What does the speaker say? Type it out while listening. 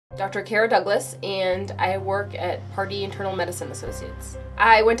Dr. Cara Douglas, and I work at Pardee Internal Medicine Associates.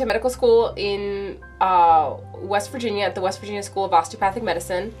 I went to medical school in West Virginia at the West Virginia School of Osteopathic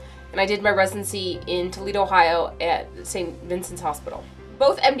Medicine, and I did my residency in Toledo, Ohio at St. Vincent's Hospital.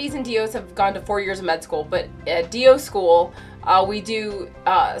 Both MDs and DOs have gone to 4 years of med school, but at DO school, we do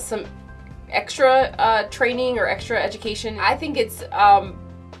some extra training or extra education. I think it's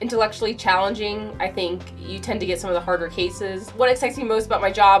intellectually challenging. I think you tend to get some of the harder cases. What excites me most about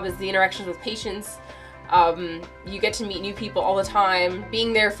my job is the interactions with patients. You get to meet new people all the time,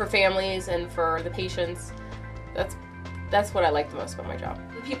 being there for families and for the patients. That's what I like the most about my job.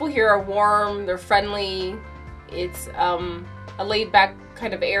 The people here are warm, they're friendly, it's a laid-back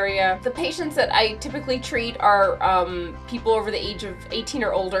kind of area. The patients that I typically treat are people over the age of 18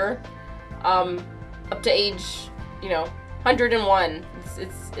 or older, up to age, 101.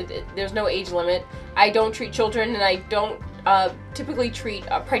 There's no age limit. I don't treat children, and I don't typically treat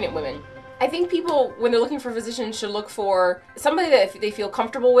pregnant women. I think people, when they're looking for physicians, should look for somebody that they feel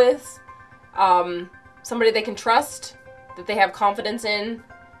comfortable with, somebody they can trust, that they have confidence in.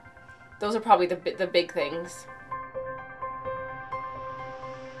 Those are probably the big things.